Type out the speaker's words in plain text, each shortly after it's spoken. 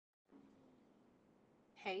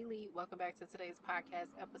Haley, welcome back to today's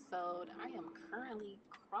podcast episode. I am currently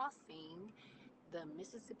crossing the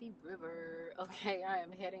Mississippi River. Okay, I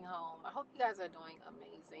am heading home. I hope you guys are doing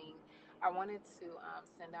amazing. I wanted to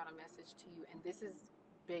send out a message to you, and this is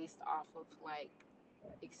based off of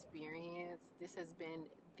experience. This has been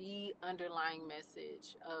the underlying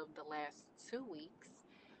message of the last 2 weeks.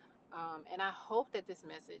 And I hope that this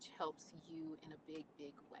message helps you in a big,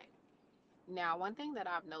 big way. Now, one thing that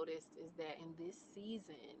I've noticed is that in this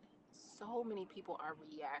season, so many people are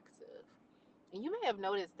reactive. And you may have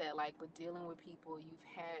noticed that, like, with dealing with people, you've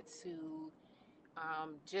had to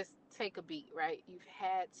just take a beat, right? You've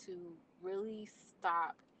had to really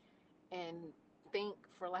stop and think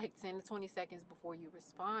for like 10 to 20 seconds before you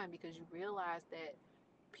respond because you realize that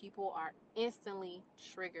people are instantly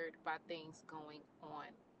triggered by things going on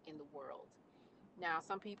in the world. Now,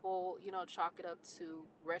 some people, chalk it up to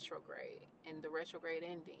retrograde and the retrograde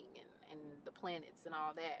ending and the planets and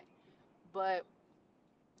all that. But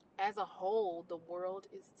as a whole, the world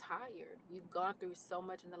is tired. We've gone through so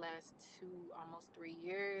much in the last almost 3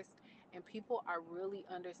 years, and people are really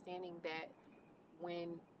understanding that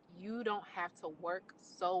when you don't have to work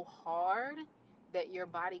so hard, that your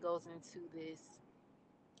body goes into this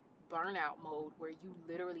burnout mode where you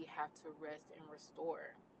literally have to rest and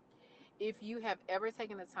restore. If you have ever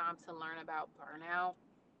taken the time to learn about burnout,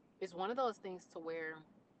 it's one of those things to where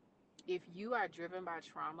if you are driven by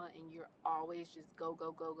trauma and you're always just go,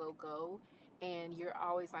 go, go, go, go, and you're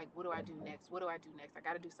always like, what do I do next? What do I do next? I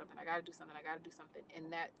got to do something. I got to do something. I got to do something.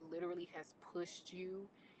 And that literally has pushed you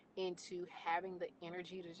into having the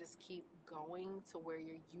energy to just keep going to where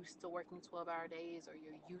you're used to working 12-hour days or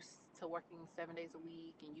you're used to working 7 days a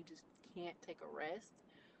week and you just can't take a rest.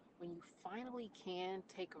 When you finally can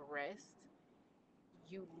take a rest,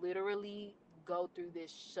 you literally go through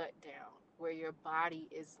this shutdown where your body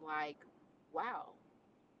is like, wow,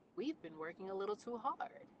 we've been working a little too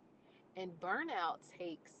hard. And burnout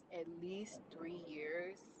takes at least 3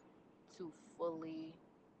 years to fully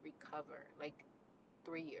recover. Like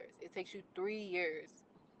 3 years. It takes you 3 years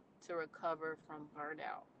to recover from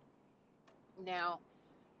burnout. Now,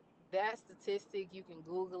 that statistic, you can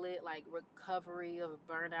Google it, like recovery of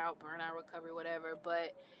burnout recovery, whatever.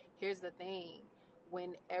 But here's the thing,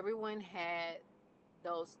 when everyone had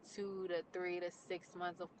those 2 to 3 to 6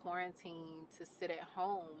 months of quarantine to sit at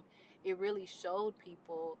home, it really showed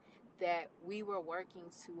people that we were working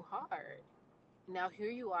too hard. Now, here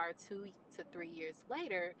you are 2 to 3 years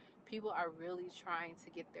later, people are really trying to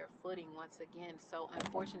get their footing once again. So,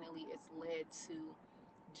 unfortunately, it's led to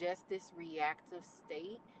just this reactive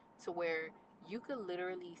state to where you could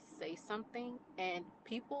literally say something and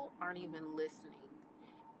people aren't even listening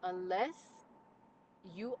unless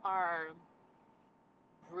you are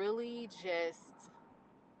really just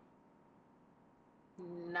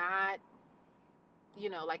not,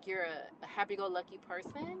 like you're a happy-go-lucky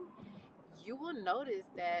person. You will notice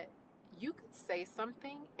that you could say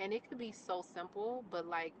something and it could be so simple, but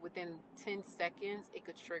like within 10 seconds it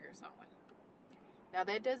could trigger someone. Now,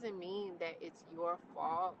 that doesn't mean that it's your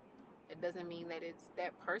fault. It doesn't mean that it's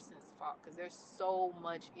that person's fault because there's so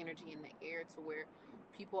much energy in the air to where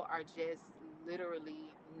people are just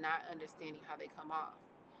literally not understanding how they come off.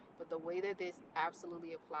 But the way that this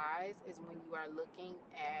absolutely applies is when you are looking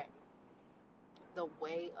at the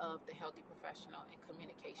way of the healthy professional and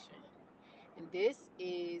communication. And this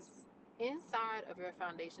is inside of your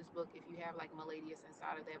foundations book if you have like Meladius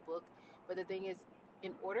inside of that book. But the thing is,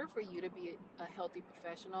 in order for you to be a healthy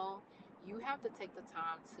professional, you have to take the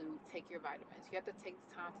time to take your vitamins. You have to take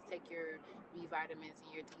the time to take your B vitamins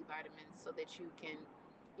and your D vitamins so that you can,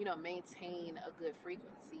 maintain a good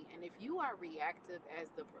frequency. And if you are reactive as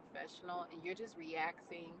the professional and you're just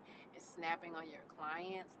reacting and snapping on your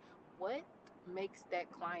clients, what makes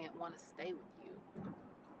that client want to stay with you?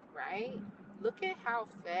 Right? Look at how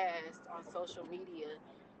fast on social media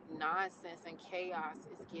nonsense and chaos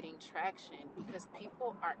is getting traction because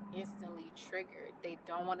people are instantly triggered. They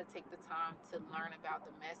don't want to take the time to learn about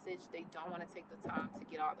the message, they don't want to take the time to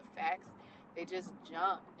get all the facts. They just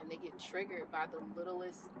jump and they get triggered by the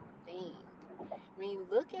littlest thing. I mean,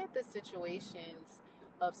 look at the situations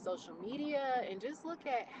of social media and just look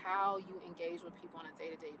at how you engage with people on a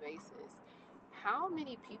day-to-day basis. How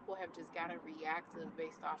many people have just gotten reactive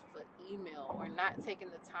based off of an email or not taking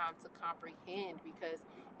the time to comprehend because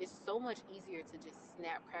it's so much easier to just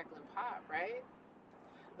snap, crackle, and pop, right?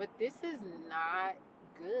 But this is not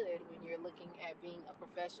good when you're looking at being a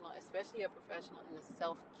professional, especially a professional in the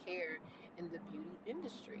self care in the beauty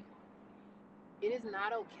industry. It is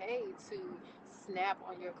not okay to snap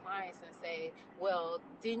on your clients and say, well,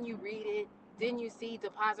 didn't you read it? Didn't you see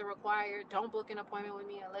deposit required? Don't book an appointment with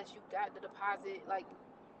me unless you got the deposit. Like,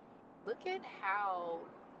 look at how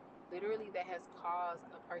literally that has caused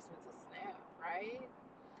a person to snap, right?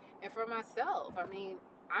 And for myself, I mean,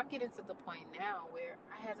 I'm getting to the point now where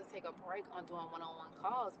I had to take a break on doing one-on-one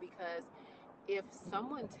calls because if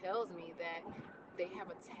someone tells me that they have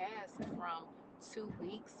a task from 2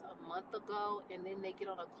 weeks, a month ago, and then they get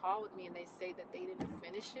on a call with me and they say that they didn't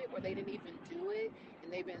finish it or they didn't even do it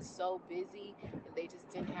and they've been so busy and they just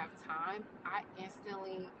didn't have time, I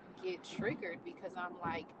instantly get triggered because I'm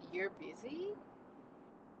like, you're busy?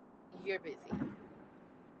 You're busy.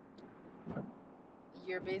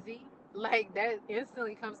 You're busy? Like that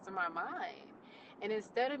instantly comes to my mind. And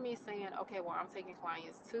instead of me saying, okay, well, I'm taking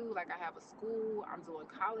clients too, like I have a school, I'm doing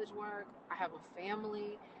college work, I have a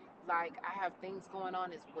family, like I have things going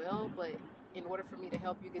on as well, but in order for me to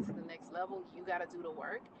help you get to the next level, you got to do the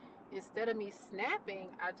work. Instead of me snapping,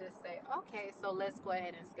 I just say, okay, so let's go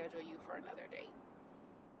ahead and schedule you for another date.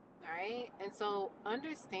 All right. And so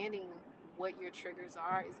understanding what your triggers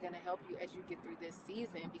are is going to help you as you get through this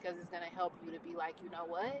season because it's going to help you to be like, you know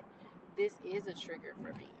what? This is a trigger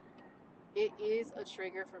for me. It is a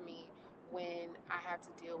trigger for me when I have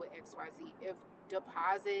to deal with XYZ. If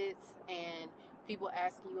deposits and people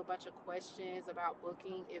asking you a bunch of questions about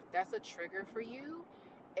booking, if that's a trigger for you,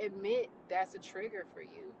 admit that's a trigger for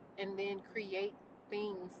you. And then create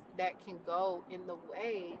things that can go in the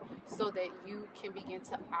way so that you can begin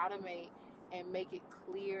to automate and make it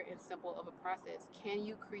clear and simple of a process. Can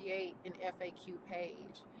you create an FAQ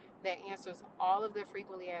page that answers all of the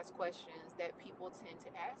frequently asked questions that people tend to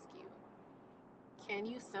ask you? Can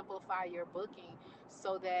you simplify your booking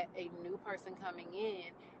so that a new person coming in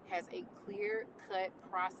has a clear cut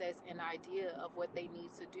process and idea of what they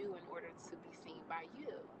need to do in order to be seen by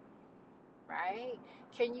you? Right?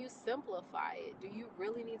 Can you simplify it? Do you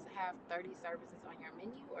really need to have 30 services on your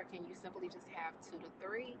menu, or can you simply just have 2 to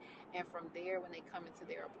 3? And from there, when they come into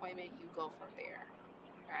their appointment, you go from there.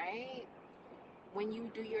 Right? When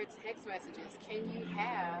you do your text messages, can you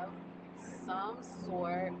have some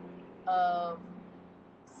sort of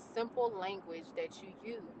simple language that you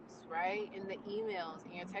use, right? In the emails,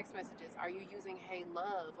 in your text messages, are you using hey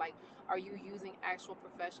love? Like, are you using actual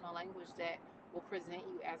professional language that will present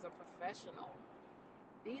you as a professional?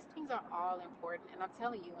 These things are all important. And I'm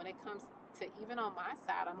telling you, when it comes to even on my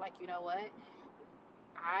side, I'm like, you know what?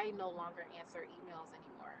 I no longer answer emails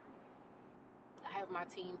anymore. I have my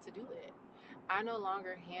team to do it. I no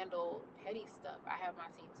longer handle petty stuff. I have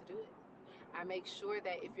my team to do it. I make sure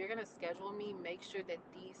that if you're going to schedule me, make sure that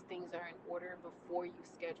these things are in order before you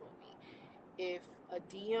schedule me. If a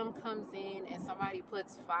DM comes in and somebody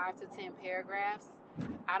puts 5 to 10 paragraphs,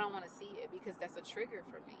 I don't want to see it because that's a trigger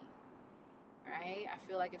for me, right? I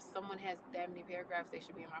feel like if someone has that many paragraphs, they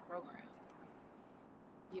should be in my program.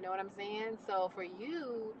 You know what I'm saying? So for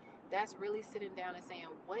you, that's really sitting down and saying,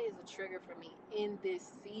 what is a trigger for me in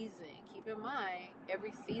this season? Keep in mind,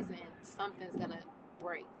 every season something's gonna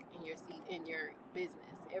break in your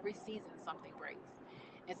business. Every season something breaks.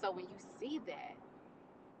 And so when you see that,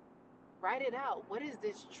 write it out. What is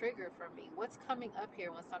this trigger for me? What's coming up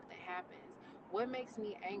here when something happens? What makes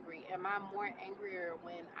me angry? Am I more angrier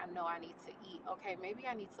when I know I need to eat? Okay, maybe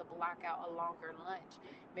I need to block out a longer lunch.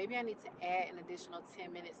 Maybe I need to add an additional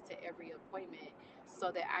 10 minutes to every appointment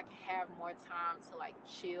so that I can have more time to like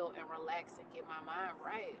chill and relax and get my mind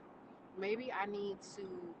right. Maybe I need to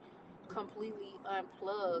completely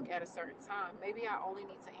unplug at a certain time. Maybe I only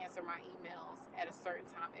need to answer my emails at a certain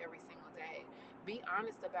time every single day. Be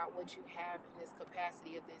honest about what you have in this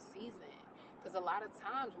capacity of this season. Because a lot of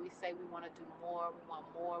times we say we want to do more, we want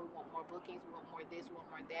more bookings, we want more this, we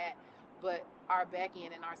want more that. But our back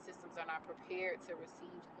end and our systems are not prepared to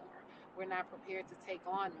receive more. We're not prepared to take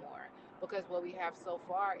on more because what we have so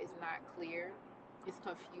far is not clear, it's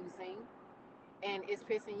confusing, and it's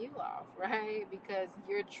pissing you off, right? Because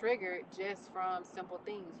you're triggered just from simple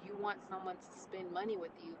things. You want someone to spend money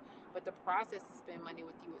with you, but the process to spend money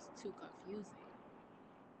with you is too confusing.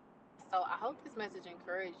 So I hope this message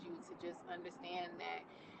encouraged you to just understand that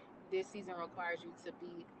this season requires you to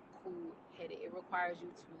be cool headed. It requires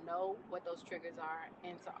you to know what those triggers are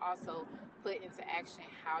and to also put into action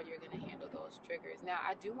how you're going to handle those triggers. Now,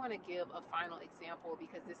 I do want to give a final example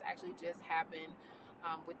because this actually just happened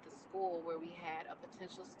with the school where we had a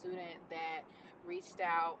potential student that reached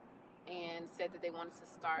out and said that they wanted to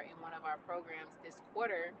start in one of our programs this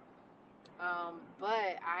quarter.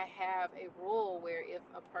 But I have a rule where if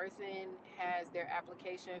a person has their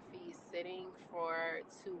application fee sitting for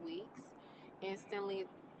 2 weeks, instantly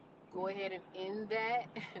go ahead and end that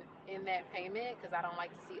in that payment because I don't like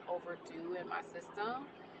to see overdue in my system.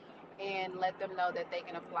 and let them know that they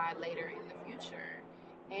can apply later in the future.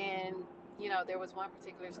 And there was one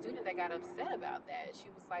particular student that got upset about that. She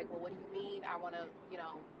was like, well, what do you mean I want to,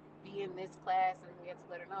 be in this class? And we had to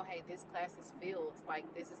let her know, hey, this class is filled. Like,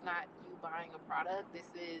 this is not you buying a product. This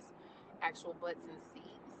is actual butts and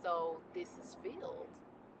seats. So this is filled.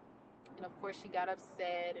 And of course, she got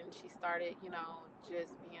upset and she started,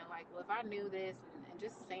 just being like, well, if I knew this, and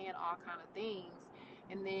just saying all kind of things.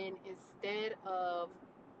 And then instead of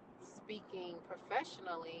speaking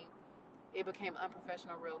professionally, it became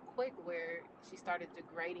unprofessional real quick, where she started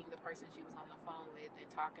degrading the person she was on the phone with and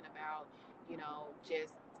talking about,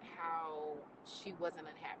 just how she wasn't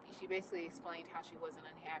unhappy. She basically explained how she wasn't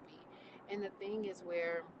unhappy. And the thing is,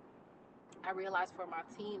 where I realized for my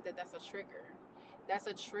team that that's a trigger. That's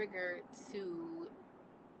a trigger to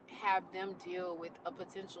have them deal with a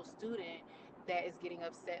potential student that is getting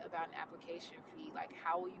upset about an application fee. Like,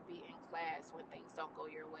 how will you be in class when things don't go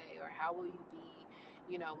your way? Or how will you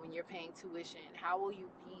be, when you're paying tuition? How will you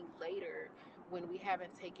be later when we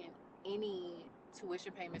haven't taken any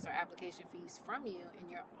tuition payments or application fees from you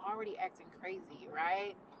and you're already acting crazy,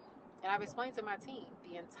 right? And I've explained to my team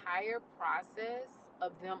the entire process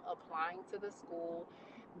of them applying to the school,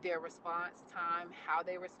 their response time, how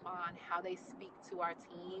they respond, how they speak to our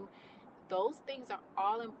team. Those things are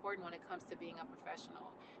all important when it comes to being a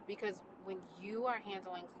professional, because when you are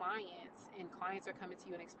handling clients and clients are coming to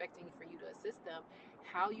you and expecting for you to assist them,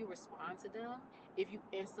 how you respond to them, if you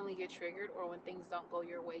instantly get triggered, or when things don't go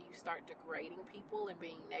your way you start degrading people and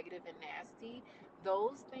being negative and nasty,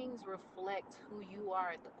 those things reflect who you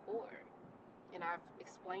are at the core. And I've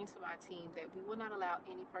explained to my team that we will not allow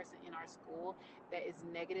any person in our school that is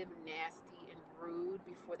negative, nasty, and rude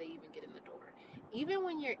before they even get in the door. Even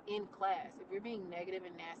when you're in class, if you're being negative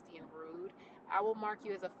and nasty and rude, I will mark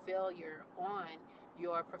you as a failure on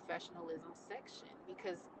your professionalism section,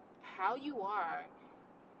 because how you are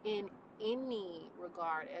in any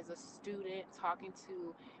regard, as a student, talking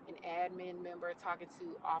to an admin member, talking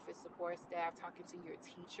to office support staff, talking to your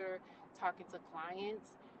teacher, talking to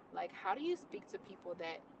clients, like, how do you speak to people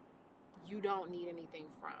that you don't need anything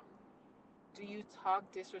from? Do you talk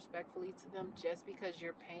disrespectfully to them just because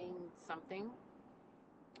you're paying something?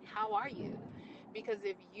 How are you? Because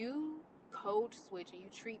if you code switch and you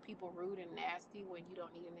treat people rude and nasty when you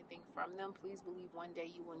don't need anything from them, please believe one day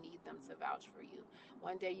you will need them to vouch for you.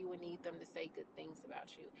 One day you will need them to say good things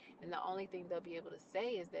about you. And the only thing they'll be able to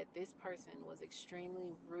say is that this person was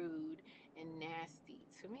extremely rude and nasty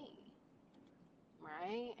to me,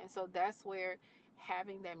 right? And so that's where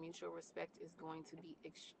having that mutual respect is going to be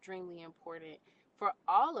extremely important for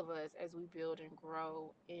all of us as we build and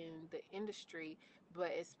grow in the industry,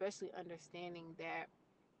 but especially understanding that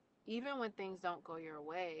even when things don't go your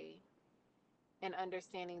way, and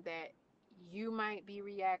understanding that you might be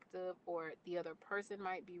reactive or the other person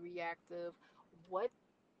might be reactive, what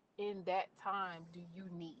in that time do you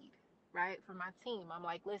need, right? For my team, I'm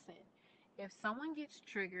like, listen, if someone gets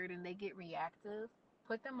triggered and they get reactive,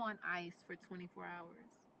 put them on ice for 24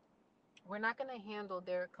 hours. We're not going to handle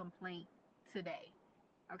their complaint today.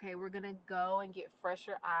 Okay, we're going to go and get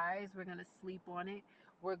fresher eyes. We're going to sleep on it.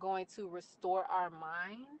 We're going to restore our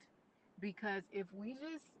mind, because if we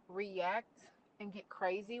just react and get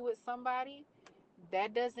crazy with somebody,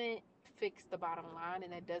 that doesn't fix the bottom line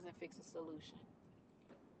and that doesn't fix the solution,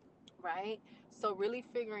 right? So really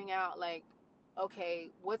figuring out, like,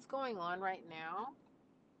 okay, what's going on right now?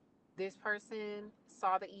 This person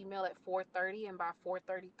saw the email at 4:30 and by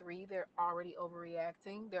 4:33 they're already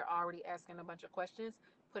overreacting. They're already asking a bunch of questions.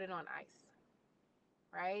 Put it on ice,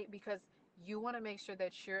 right? Because you want to make sure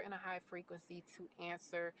that you're in a high frequency to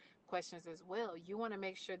answer questions as well. You want to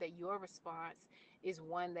make sure that your response is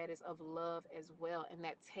one that is of love as well, and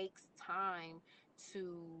that takes time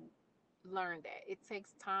to learn that. It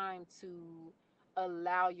takes time to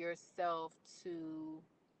allow yourself to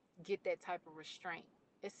get that type of restraint,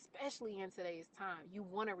 especially in today's time. You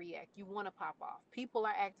want to react, you want to pop off. People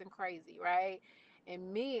are acting crazy, right?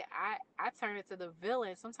 And me, I turn it to the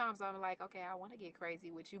villain. Sometimes I'm like, okay, I want to get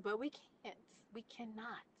crazy with you, but we can't. We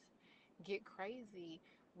cannot get crazy.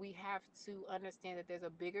 We have to understand that there's a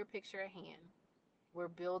bigger picture at hand. We're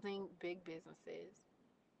building big businesses,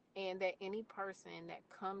 and that any person that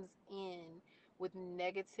comes in with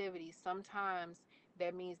negativity, sometimes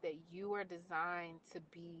that means that you are designed to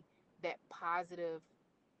be that positive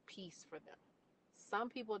peace for them. Some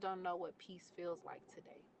people don't know what peace feels like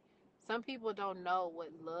today. Some people don't know what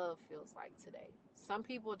love feels like today. Some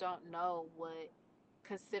people don't know what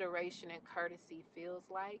consideration and courtesy feels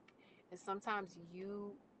like. And sometimes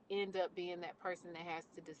you end up being that person that has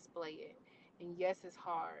to display it. And yes, it's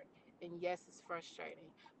hard. And yes, it's frustrating.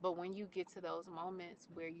 But when you get to those moments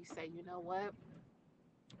where you say, you know what,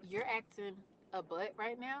 you're acting a butt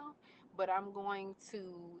right now, but I'm going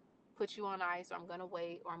to put you on ice, or I'm going to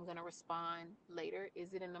wait, or I'm going to respond later.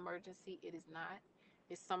 Is it an emergency? It is not.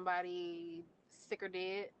 Is somebody sick or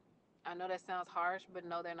dead? I know that sounds harsh, but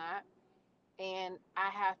no, they're not. And I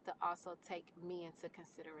have to also take me into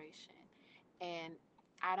consideration. And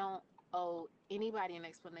I don't owe anybody an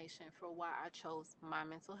explanation for why I chose my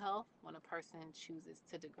mental health when a person chooses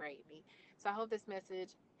to degrade me. So I hope this message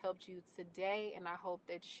helped you today, and I hope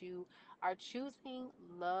that you are choosing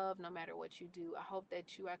love no matter what you do. I hope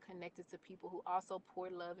that you are connected to people who also pour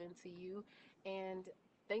love into you. And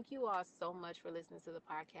thank you all so much for listening to the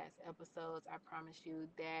podcast episodes. I promise you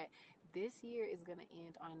that this year is going to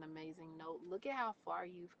end on an amazing note. Look at how far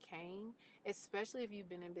you've came, especially if you've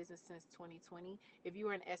been in business since 2020. If you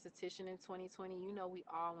were an esthetician in 2020, you know we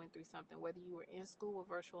all went through something, whether you were in school with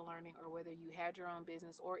virtual learning or whether you had your own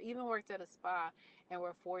business or even worked at a spa and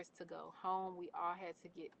were forced to go home. We all had to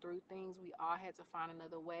get through things. We all had to find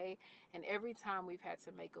another way. And every time we've had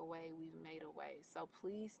to make a way, we've made a way. So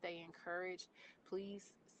please stay encouraged.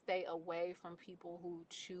 Please stay away from people who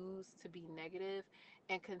choose to be negative,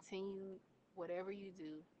 and continue whatever you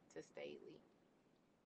do to stay elite.